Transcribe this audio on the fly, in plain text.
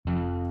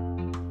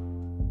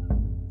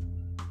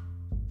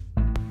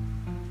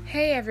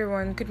Hey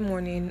everyone, good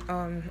morning,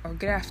 or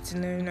good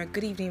afternoon, or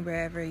good evening,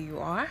 wherever you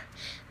are,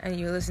 and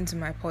you listen to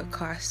my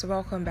podcast.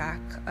 Welcome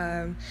back.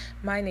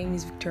 My name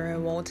is Victoria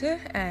Walter,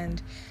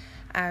 and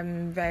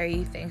I'm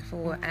very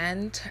thankful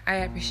and I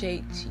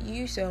appreciate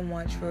you so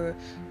much for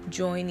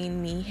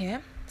joining me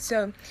here.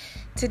 So,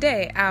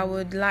 today I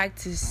would like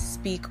to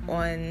speak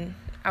on,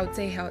 I would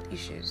say, health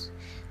issues,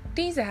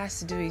 things that has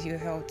to do with your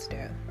health,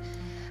 though.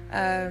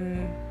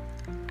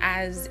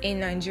 As a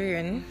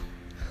Nigerian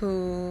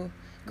who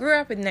grew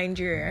up in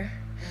Nigeria,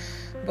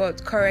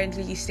 but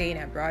currently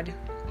staying abroad,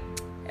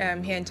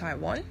 here in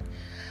Taiwan.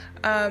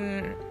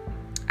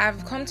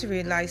 I've come to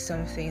realize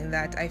something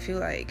that I feel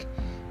like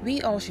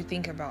we all should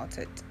think about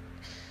it.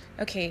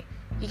 Okay,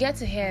 you get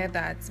to hear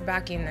that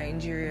back in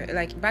Nigeria,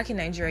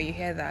 you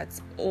hear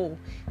that,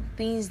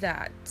 things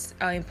that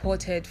are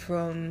imported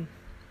from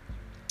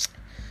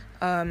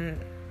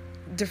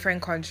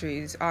different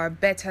countries are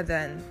better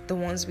than the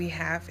ones we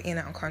have in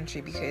our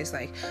country because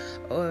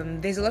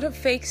there's a lot of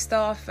fake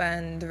stuff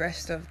and the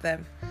rest of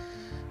them.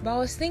 But I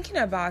was thinking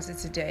about it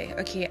today.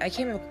 Okay, I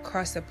came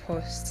across a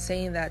post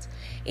saying that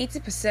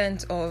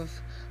 80% of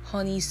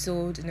honey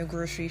sold in a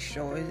grocery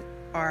store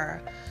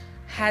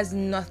has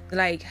no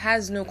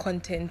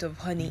content of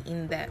honey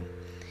in them.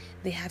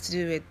 They have to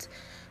do with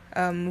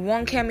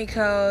one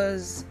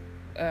chemicals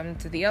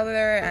to the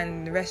other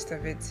and the rest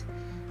of it.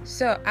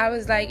 So I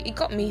was like, it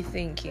got me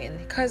thinking,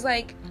 because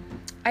I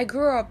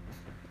grew up,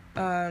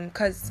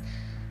 because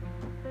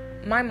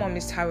my mom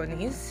is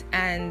Taiwanese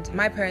and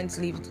my parents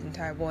lived in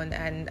Taiwan,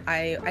 and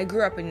I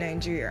grew up in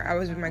Nigeria. I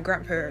was with my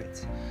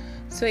grandparents.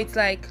 So it's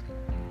like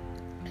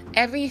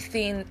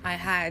everything I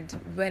had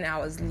when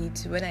I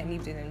lived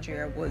in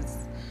Nigeria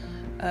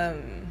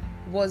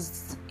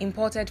was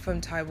imported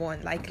from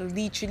Taiwan. Like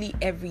literally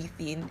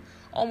everything.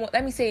 Almost,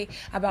 let me say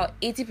about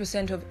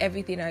 80% of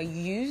everything I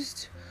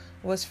used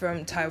was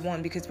from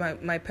Taiwan, because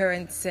my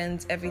parents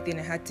sent everything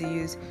I had to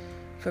use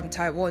from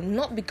Taiwan,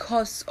 not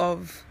because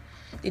of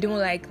they don't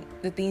like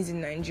the things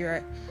in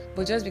Nigeria,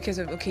 but just because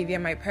of they're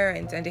my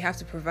parents and they have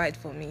to provide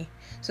for me.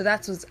 So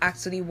that was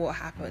actually what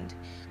happened.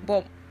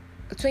 But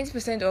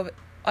 20% of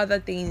other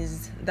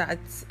things that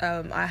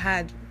I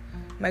had,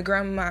 my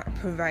grandma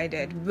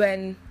provided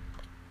when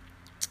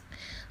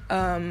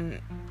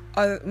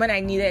I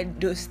needed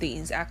those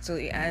things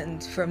actually,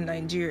 and from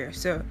Nigeria.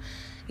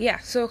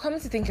 So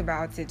coming to think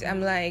about it, I'm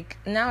like,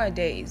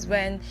 nowadays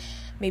when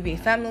maybe a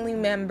family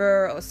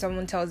member or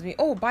someone tells me,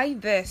 buy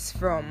this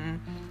from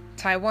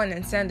Taiwan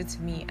and send it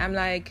to me, I'm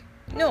like,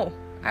 no,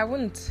 I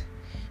wouldn't.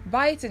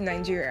 Buy it in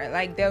Nigeria.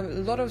 Like, there are a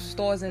lot of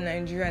stores in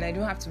Nigeria and I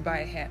don't have to buy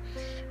it here.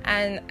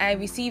 And I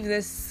received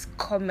this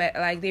comment,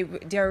 like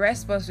their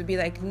response would be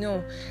like,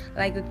 no,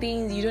 like the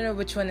things, you don't know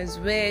which one is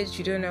which,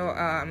 you don't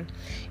know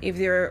if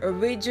they're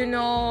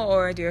original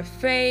or they're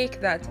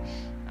fake, that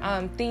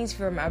things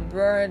from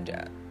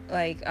abroad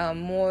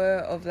more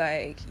of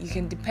you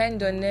can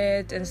depend on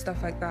it and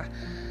stuff like that.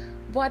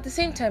 But at the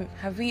same time,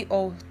 have we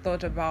all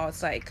thought about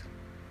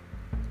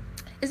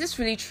is this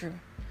really true?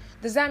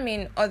 Does that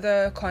mean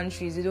other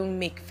countries, they don't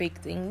make fake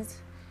things?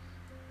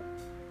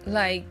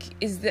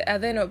 Are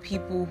there not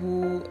people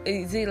who,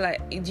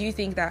 do you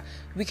think that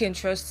we can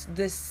trust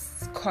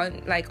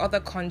other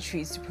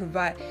countries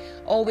to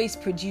always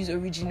produce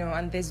original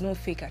and there's no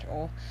fake at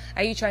all?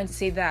 Are you trying to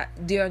say that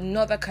they are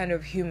another kind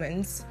of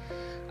humans?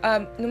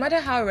 No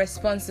matter how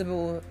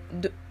responsible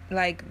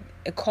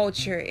a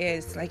culture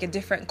is, a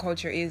different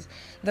culture is,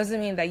 doesn't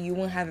mean that you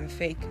won't have a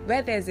fake.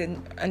 Where there's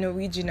an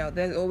original,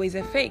 there's always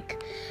a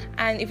fake.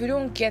 And if we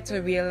don't get to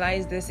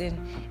realize this in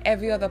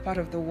every other part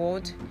of the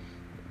world,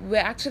 we're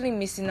actually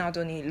missing out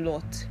on a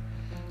lot.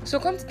 So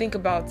come to think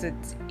about it,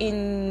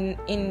 in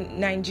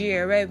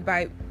Nigeria,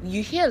 whereby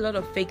you hear a lot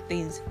of fake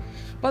things,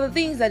 but the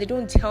things that they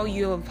don't tell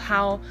you of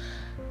how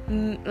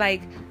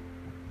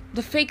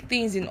the fake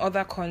things in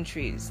other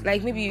countries,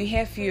 maybe you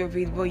hear a few of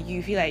it, but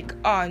you feel like,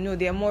 no,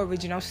 they're more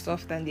original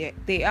stuff than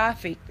they are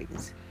fake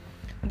things.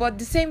 But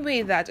the same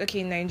way that,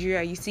 in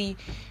Nigeria, you see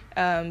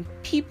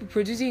people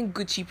producing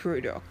Gucci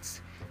products,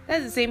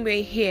 that's the same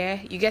way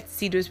here, you get to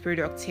see those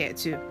products here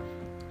too.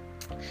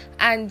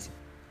 And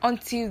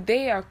until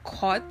they are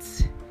caught,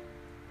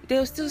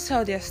 they'll still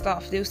sell their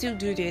stuff, they'll still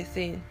do their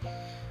thing.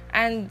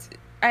 And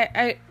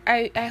I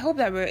hope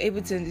that we're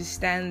able to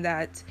understand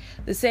that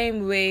the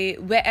same way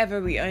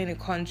wherever we are in a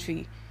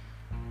country,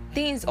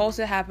 things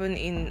also happen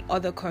in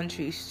other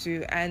countries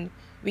too, and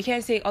we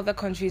can't say other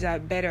countries are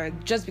better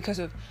just because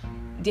of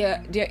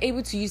they're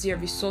able to use their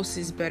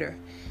resources better.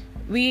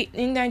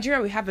 In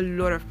Nigeria we have a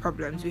lot of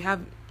problems. We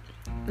have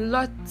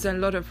lots and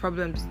lot of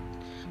problems,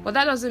 but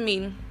that doesn't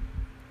mean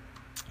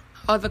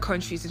other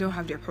countries don't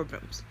have their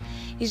problems.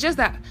 It's just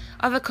that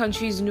other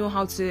countries know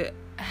how to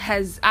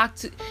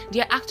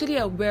they're actually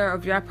aware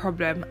of their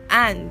problem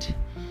and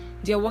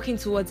they're working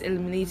towards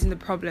eliminating the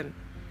problem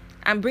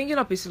and bringing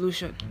up a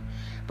solution.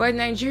 But in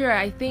Nigeria,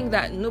 I think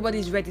that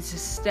nobody's ready to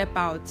step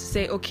out to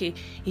say, okay,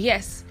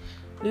 yes,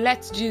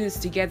 let's do this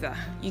together.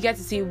 You get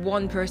to see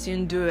one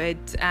person do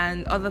it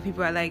and other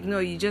people are like, no,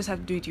 you just have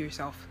to do it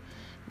yourself.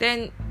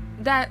 Then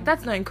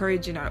that's not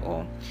encouraging at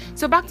all.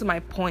 So back to my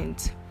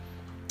point.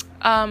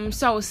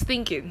 So I was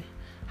thinking,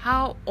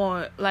 how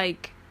or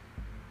like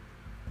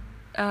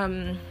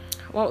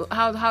well,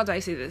 how do I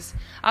say this?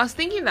 I was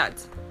thinking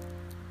that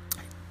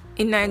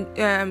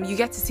you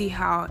get to see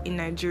how in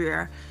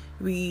Nigeria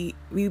we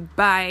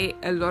buy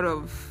a lot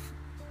of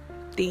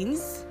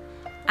things,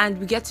 and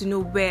we get to know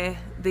where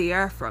they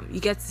are from. You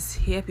get to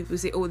hear people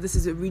say, oh, this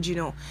is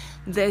original,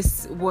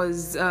 this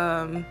was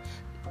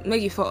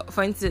maybe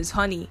for instance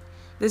honey,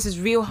 this is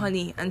real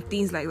honey, and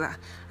things like that.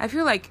 I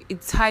feel like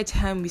it's high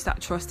time we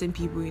start trusting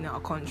people in our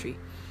country,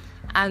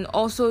 and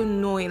also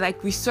knowing,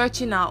 like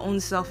researching our own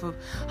self of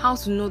how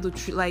to know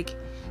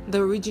the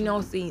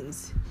original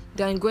things,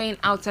 than going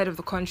outside of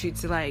the country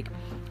to like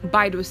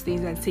buy those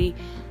things and say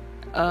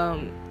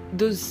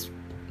those,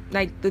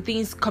 like, the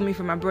things coming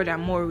from abroad are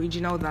more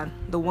original than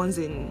the ones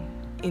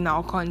in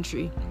our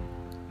country.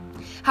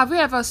 Have you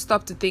ever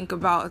stopped to think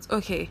about,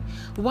 okay,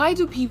 why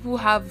do people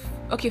have,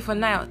 okay, for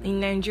now in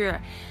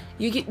Nigeria,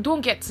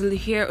 don't get to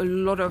hear a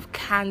lot of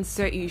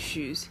cancer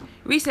issues.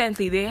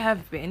 Recently they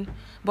have been,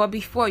 but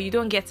before you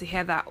don't get to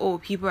hear that, oh,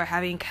 people are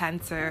having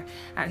cancer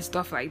and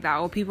stuff like that,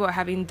 or people are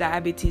having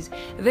diabetes.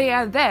 They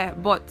are there,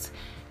 but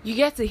you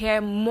get to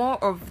hear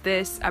more of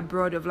this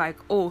abroad of like,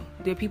 oh,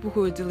 there are people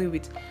who are dealing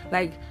with,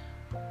 like,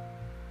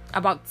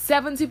 about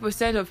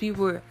 70% of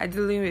people are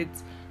dealing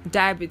with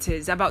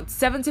diabetes, about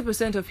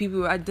 70% of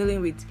people are dealing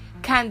with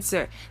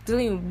cancer,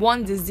 dealing with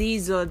one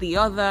disease or the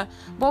other,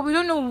 but we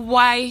don't know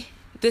why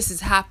this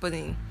is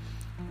happening.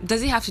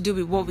 Does it have to do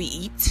with what we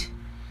eat?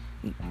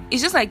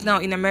 It's just like now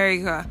in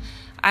America,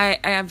 I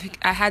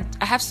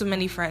have so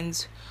many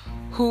friends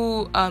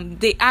who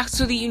they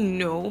actually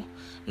know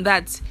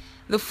that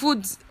the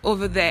foods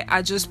over there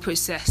are just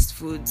processed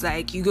foods.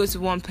 Like, you go to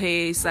one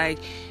place, like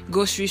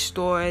grocery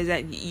stores,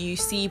 and you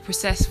see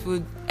processed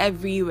food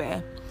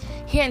everywhere.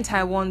 Here in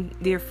Taiwan,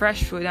 they're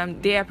fresh food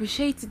and they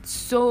appreciate it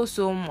so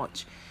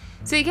much.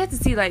 So you get to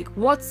see like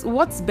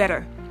what's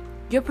better,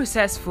 your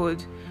processed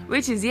food,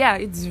 which is, yeah,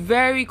 it's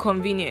very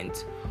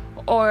convenient,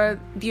 or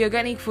the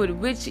organic food,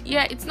 which,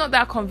 yeah, it's not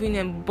that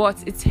convenient, but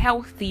it's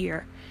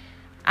healthier.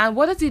 And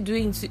what is it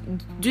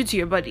do to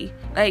your body?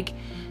 Like,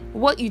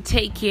 what you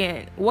take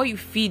in, what you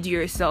feed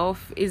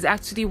yourself is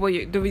actually what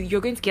you're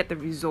going to get the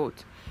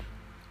result.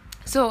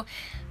 So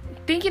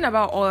thinking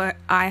about all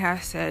I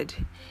have said,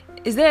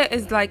 is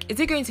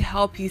it going to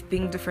help you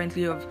think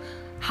differently of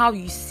how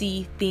you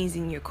see things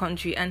in your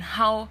country, and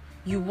how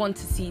you want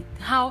to see,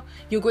 how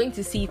you're going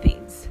to see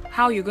things,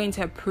 how you're going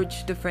to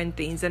approach different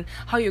things, and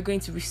how you're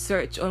going to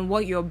research on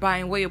what you're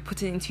buying, what you're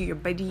putting into your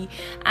body,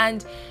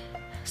 and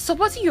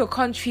supporting your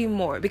country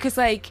more? Because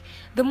like,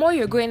 the more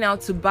you're going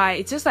out to buy,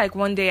 it's just like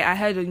one day I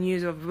heard the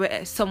news of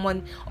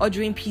someone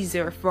ordering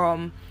pizza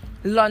from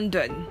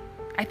London.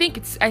 I think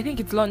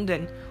it's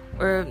London,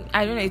 or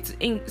I don't know,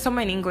 it's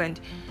somewhere in England,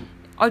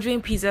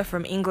 ordering pizza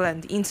from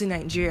England into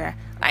Nigeria.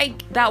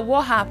 Like, that,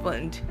 what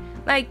happened?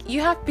 Like, you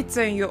have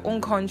pizza in your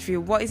own country,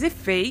 what is it,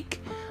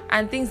 fake?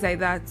 And things like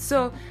that.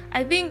 So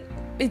I think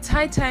it's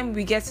high time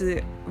we get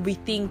to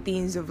rethink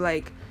things of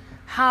like,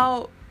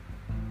 how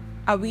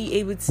are we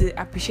able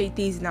to appreciate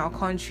things in our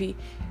country,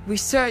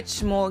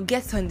 research more,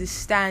 get to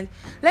understand.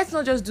 Let's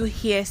not just do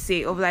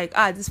hearsay of like,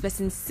 this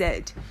person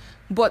said,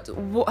 but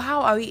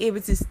how are we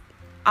able to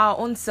our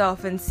own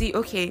self and see,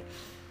 okay,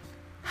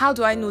 how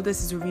do I know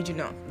this is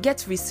original? Get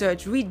to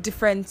research, read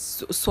different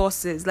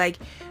sources. Like,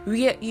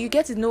 you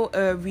get to know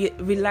a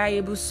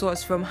reliable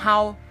source from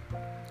how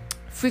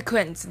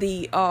frequent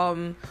the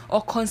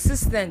or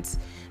consistent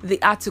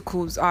the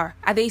articles are.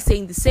 Are they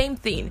saying the same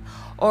thing?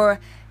 Or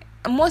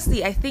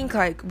mostly, I think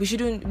like we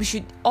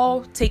should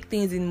all take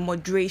things in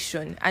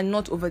moderation and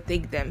not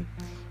overtake them.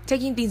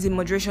 Taking things in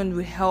moderation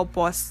will help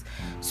us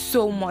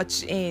so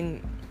much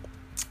in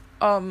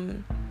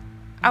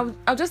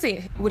I'll just say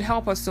it would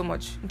help us so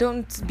much.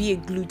 Don't be a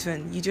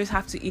glutton. You just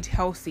have to eat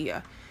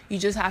healthier. You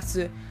just have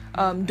to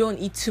don't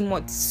eat too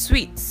much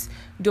sweets.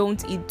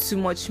 Don't eat too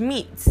much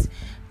meat.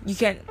 You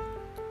can,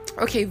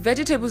 okay,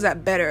 vegetables are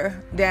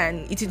better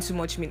than eating too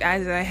much meat,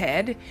 as I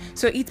had.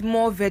 So eat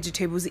more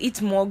vegetables,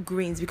 eat more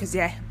greens, because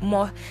they are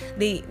more,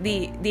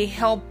 they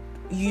help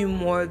you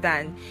more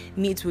than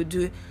meat would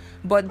do.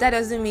 But that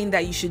doesn't mean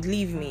that you should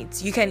leave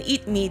meat. You can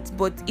eat meat,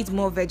 but eat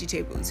more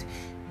vegetables.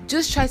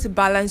 Just try to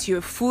balance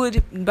your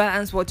food,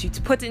 balance what you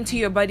put into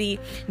your body,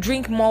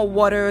 drink more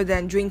water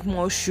than drink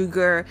more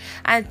sugar,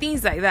 and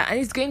things like that. And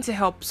it's going to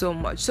help so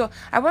much. So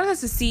I want us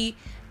to see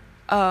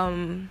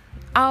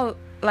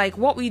like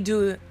what we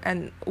do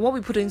and what we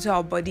put into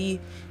our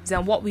body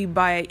and what we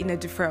buy in a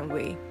different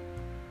way.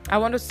 I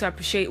want us to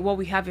appreciate what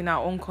we have in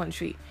our own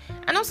country,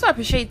 and also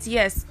appreciate,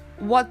 yes,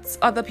 what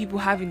other people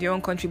have in their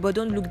own country, but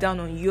don't look down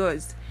on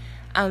yours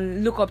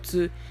and look up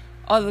to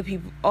other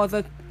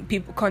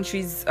people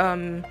countries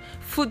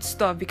food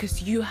stuff,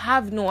 because you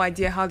have no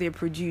idea how they're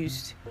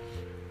produced.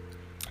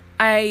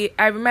 I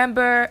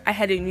remember I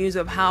had a news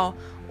of how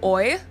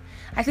oil,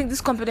 I think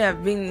this company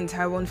have been in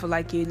Taiwan for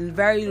like a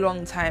very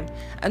long time,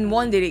 and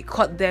one day they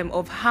caught them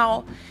of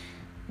how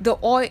the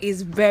oil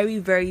is very,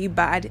 very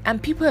bad,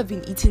 and people have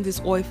been eating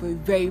this oil for a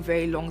very,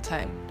 very long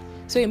time.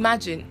 So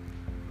imagine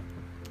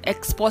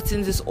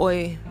exporting this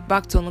oil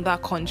back to another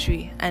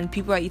country and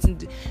people are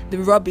eating the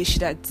rubbish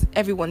that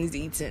everyone is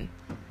eating.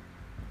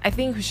 I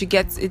think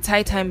it's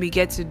high time we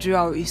get to do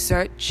our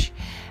research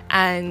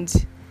and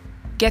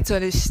get to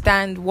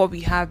understand what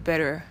we have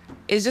better.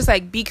 It's just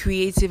like, be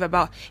creative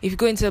about, if you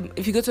go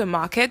to a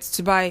market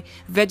to buy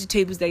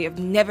vegetables that you've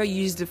never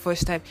used the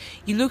first time,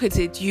 you look at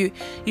it, you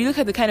look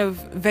at the kind of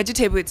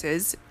vegetable it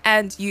is,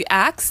 and you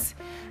ask,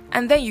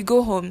 and then you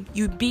go home,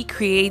 you be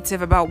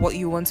creative about what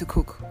you want to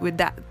cook with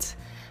that.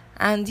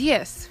 And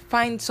yes,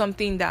 find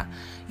something that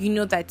you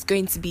know that's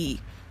going to be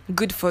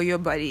good for your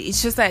body.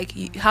 It's just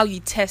like how you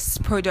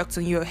test products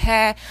on your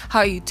hair,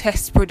 how you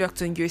test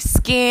products on your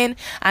skin,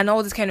 and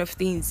all these kind of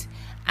things.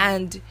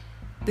 And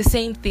the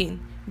same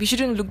thing, we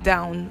shouldn't look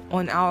down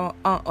on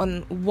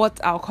on what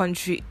our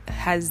country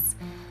has,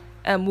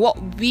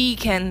 what we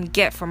can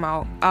get from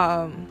our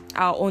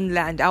own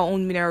land, our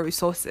own mineral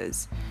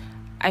resources.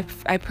 I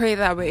pray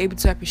that we're able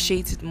to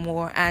appreciate it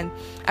more, and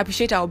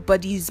appreciate our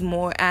bodies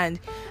more, and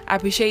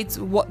appreciate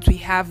what we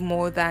have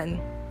more than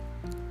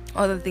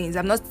other things.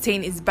 I'm not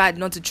saying it's bad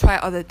not to try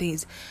other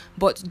things,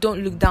 but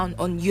don't look down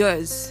on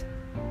yours,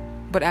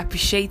 but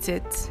appreciate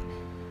it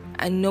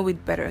and know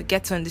it better.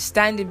 Get to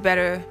understand it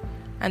better,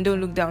 and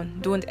don't look down.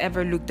 Don't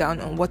ever look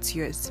down on what's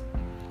yours.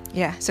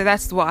 Yeah, so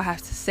that's what I have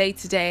to say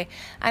today,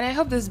 and I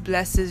hope this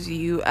blesses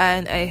you,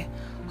 and I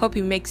hope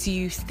it makes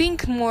you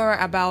think more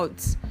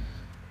about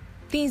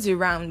things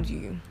around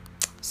you.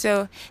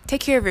 So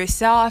take care of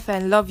yourself,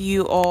 and love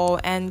you all,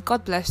 and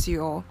God bless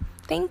you all.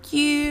 Thank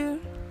you.